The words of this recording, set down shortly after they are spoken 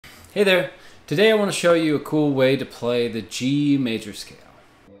Hey there! Today I want to show you a cool way to play the G major scale.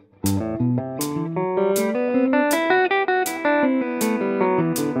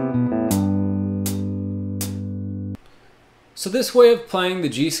 So this way of playing the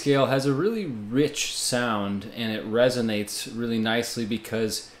G scale has a really rich sound and it resonates really nicely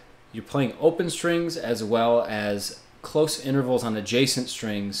because you're playing open strings as well as close intervals on adjacent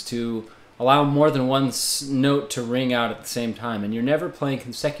strings to allow more than one note to ring out at the same time, and you're never playing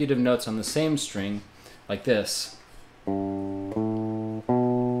consecutive notes on the same string like this.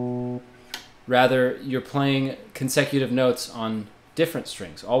 Rather, you're playing consecutive notes on different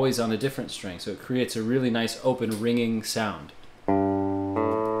strings, always on a different string, so it creates a really nice open ringing sound.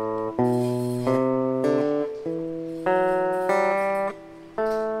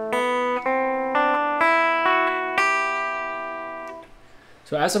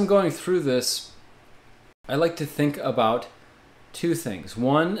 So as I'm going through this, I like to think about two things.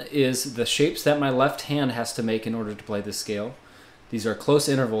 One is the shapes that my left hand has to make in order to play this scale. These are close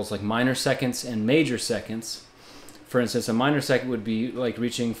intervals like minor seconds and major seconds. For instance, a minor second would be like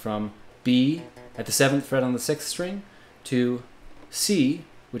reaching from B at the 7th fret on the 6th string to C,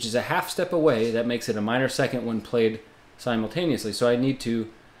 which is a half step away. That makes it a minor second when played simultaneously. So I need to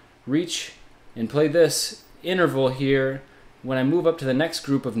reach and play this interval here. When I move up to the next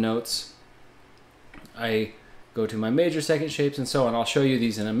group of notes, I go to my major second shapes and so on. I'll show you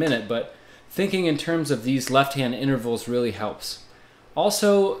these in a minute, but thinking in terms of these left-hand intervals really helps.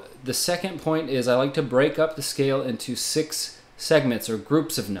 Also, the second point is I like to break up the scale into 6 segments or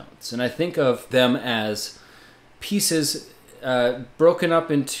groups of notes, and I think of them as pieces broken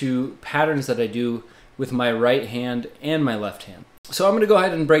up into patterns that I do with my right hand and my left hand. So I'm going to go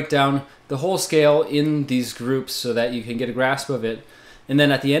ahead and break down the whole scale in these groups so that you can get a grasp of it. And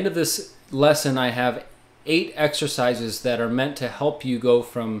then at the end of this lesson, I have 8 exercises that are meant to help you go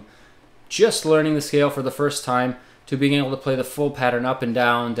from just learning the scale for the first time to being able to play the full pattern up and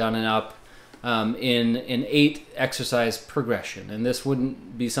down and up in an 8 exercise progression. And this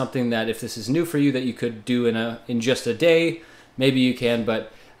wouldn't be something that, if this is new for you, that you could do in just a day. Maybe you can,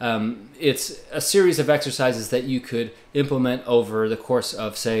 but it's a series of exercises that you could implement over the course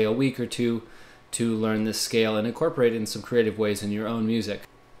of, say, a week or two to learn this scale and incorporate it in some creative ways in your own music.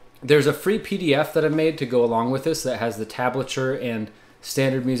 There's a free PDF that I made to go along with this that has the tablature and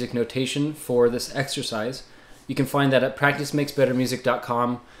standard music notation for this exercise. You can find that at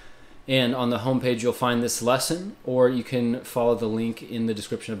practicemakesbettermusic.com, and on the homepage you'll find this lesson, or you can follow the link in the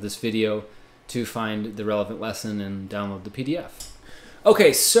description of this video to find the relevant lesson and download the PDF.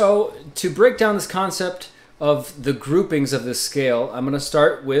 Okay, so to break down this concept of the groupings of this scale, I'm going to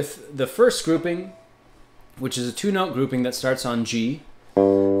start with the first grouping, which is a 2-note grouping that starts on G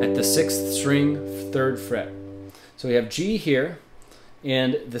at the 6th string, 3rd fret. So we have G here,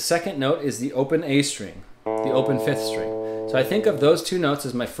 and the second note is the open A string, the open 5th string. So I think of those 2 notes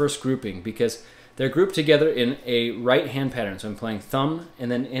as my first grouping because they're grouped together in a right hand pattern. So I'm playing thumb and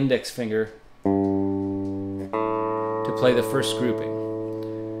then index finger to play the first grouping.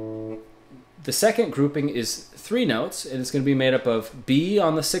 The second grouping is 3 notes, and it's going to be made up of B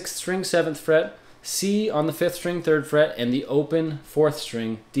on the 6th string, 7th fret, C on the 5th string, 3rd fret, and the open 4th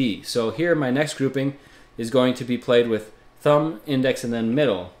string, D. So here my next grouping is going to be played with thumb, index, and then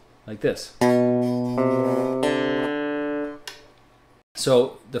middle, like this.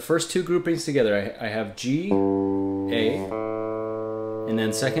 So the first 2 groupings together, I have G, A, and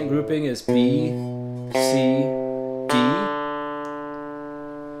then second grouping is B, C, D.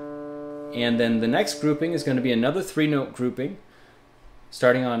 And then the next grouping is going to be another 3-note grouping,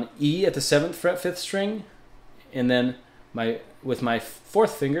 starting on E at the 7th fret, 5th string, and then with my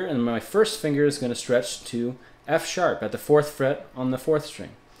 4th finger, and my first finger is going to stretch to F sharp at the 4th fret on the 4th string.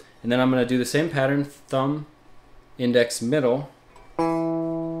 And then I'm going to do the same pattern, thumb, index, middle,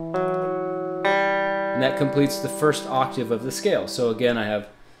 and that completes the first octave of the scale. So again, I have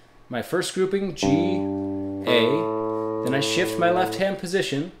my first grouping, G, A, then I shift my left hand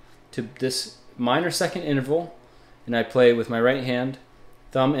position to this minor second interval, and I play with my right hand,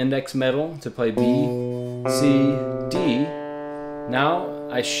 thumb, index, middle, to play B, C, D. Now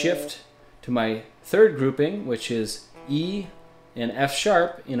I shift to my third grouping, which is E and F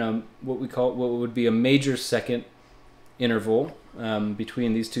sharp in what would be a major second interval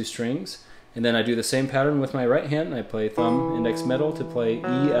between these 2 strings. And then I do the same pattern with my right hand. I play thumb, index, middle to play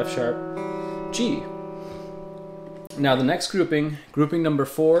E, F sharp, G. Now the next grouping, grouping number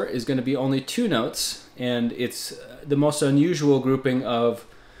 4, is going to be only 2 notes, and it's the most unusual grouping of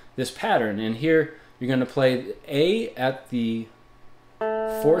this pattern. And here you're going to play A at the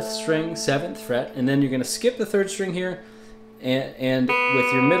 4th string, 7th fret, and then you're going to skip the 3rd string here and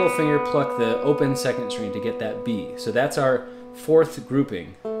with your middle finger pluck the open second string to get that B. So that's our fourth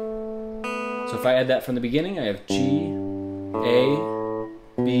grouping. So if I add that from the beginning, I have G, A,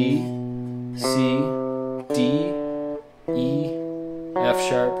 B, C, D, E, F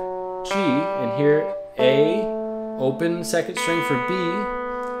sharp, G, and here A, open second string for B.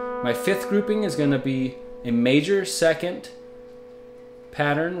 My fifth grouping is going to be a major second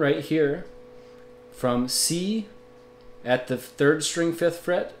pattern right here from C at the third string fifth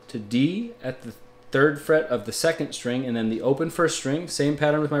fret to D at the third fret of the second string, and then the open first string, same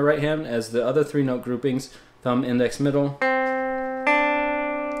pattern with my right hand as the other three note groupings, thumb, index, middle.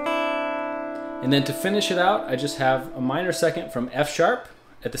 And then to finish it out, I just have a minor second from F sharp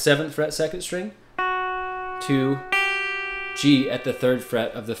at the 7th fret second string to G at the 3rd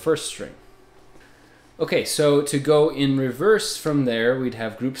fret of the first string. Okay, so to go in reverse from there, we'd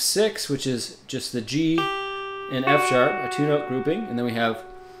have group 6, which is just the G and F sharp, a 2-note grouping, and then we have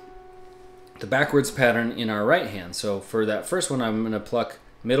the backwards pattern in our right hand. So for that first one, I'm going to pluck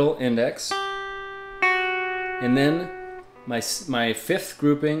middle index, and then my fifth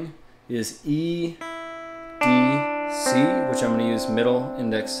grouping is E, D, C, which I'm going to use middle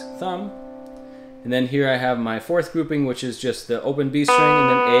index thumb, and then here I have my fourth grouping, which is just the open B string and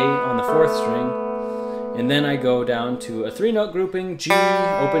then A on the 4th string, and then I go down to a 3-note grouping, G,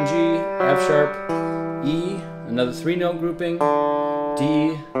 open G, F sharp, E, another 3-note grouping,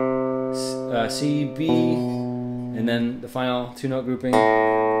 D, C, B, and then the final 2-note grouping,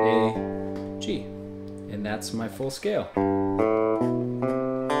 A, G. And that's my full scale.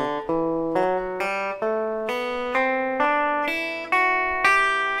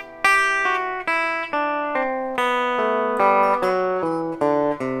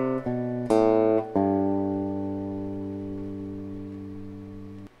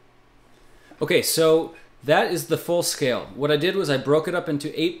 Okay, so that is the full scale. What I did was I broke it up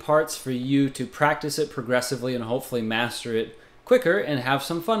into 8 parts for you to practice it progressively and hopefully master it quicker and have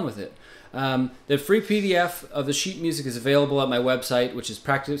some fun with it. The free PDF of the sheet music is available at my website, which is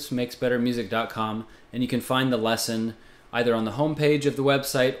practicemakesbettermusic.com, and you can find the lesson either on the home page of the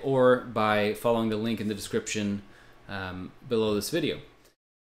website or by following the link in the description below this video.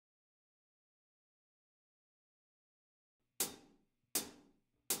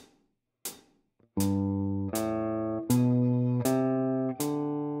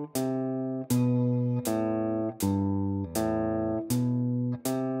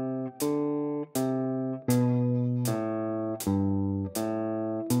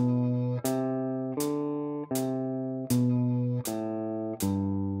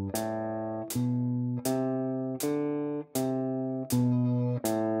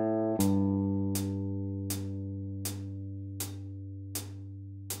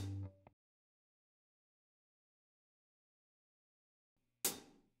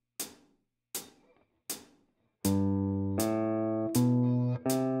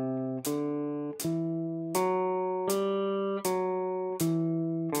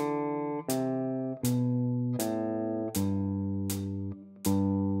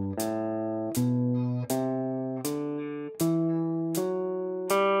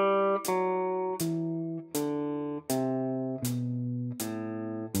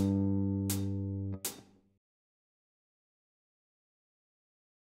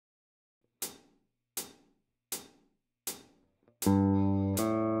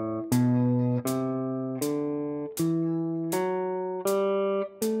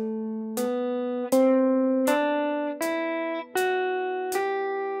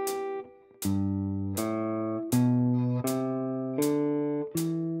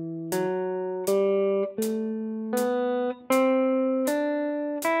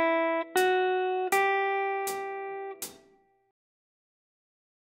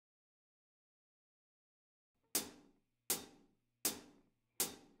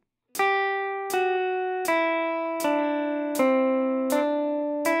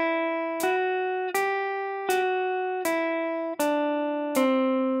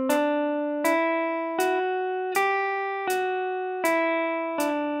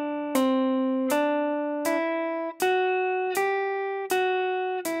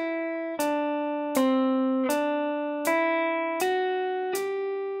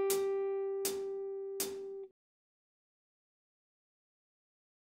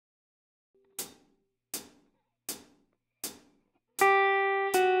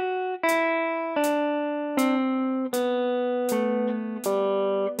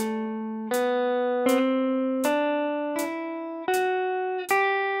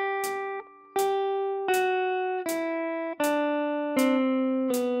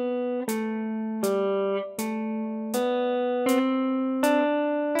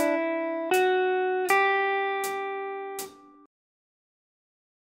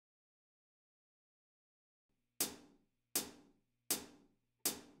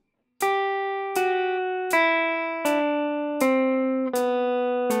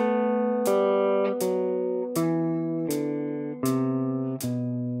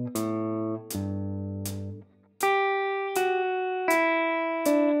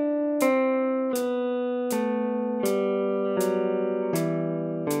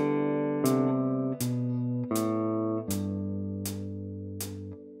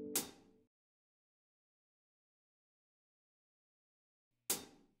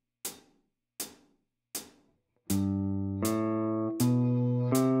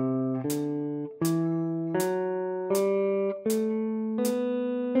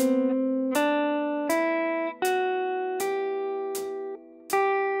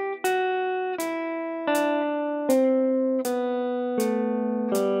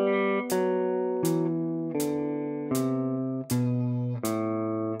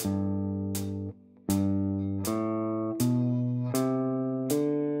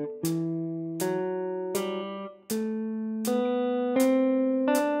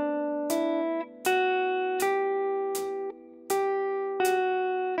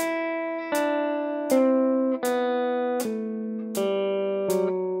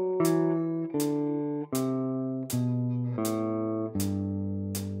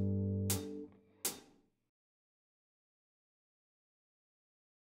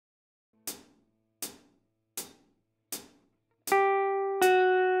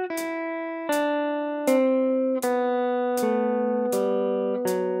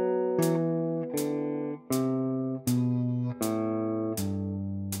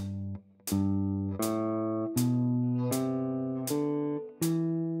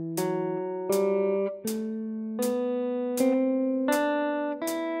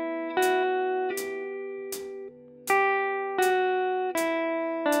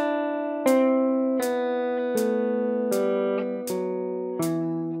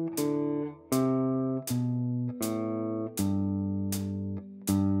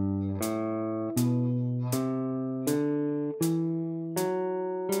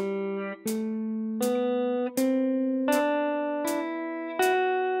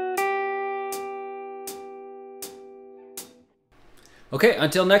 Okay,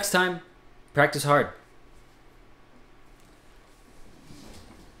 until next time, practice hard.